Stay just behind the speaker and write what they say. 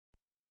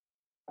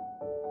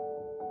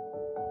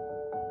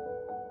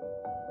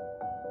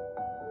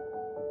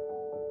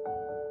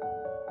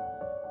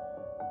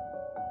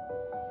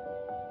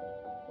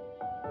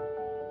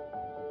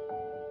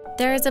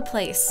There is a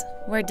place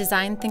where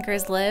design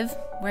thinkers live,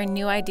 where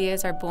new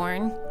ideas are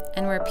born,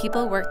 and where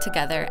people work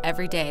together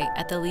every day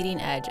at the leading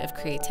edge of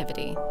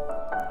creativity.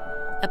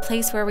 A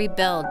place where we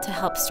build to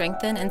help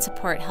strengthen and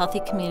support healthy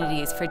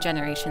communities for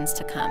generations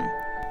to come.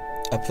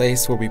 A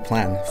place where we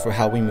plan for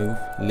how we move,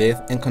 live,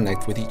 and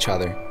connect with each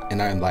other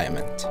and our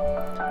environment.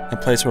 A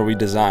place where we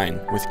design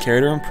with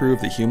care to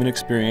improve the human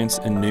experience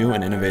in new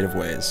and innovative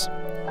ways.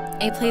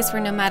 A place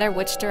where no matter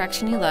which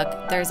direction you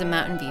look, there is a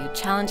mountain view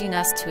challenging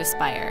us to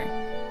aspire.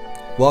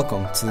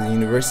 Welcome to the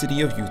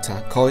University of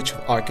Utah College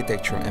of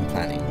Architecture and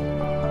Planning.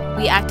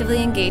 We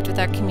actively engage with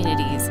our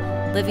communities,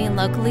 living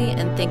locally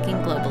and thinking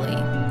globally.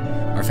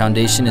 Our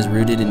foundation is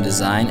rooted in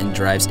design and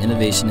drives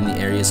innovation in the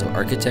areas of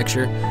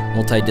architecture,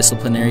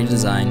 multidisciplinary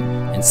design,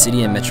 and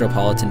city and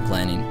metropolitan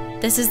planning.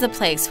 This is the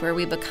place where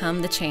we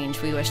become the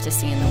change we wish to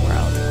see in the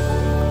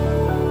world.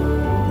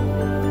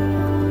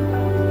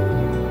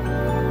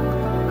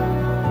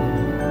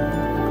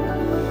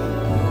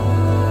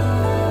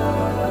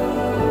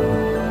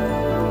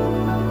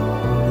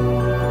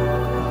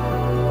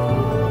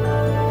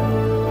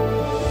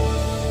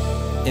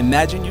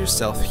 Imagine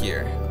yourself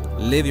here,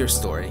 live your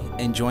story,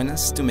 and join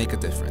us to make a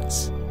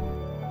difference.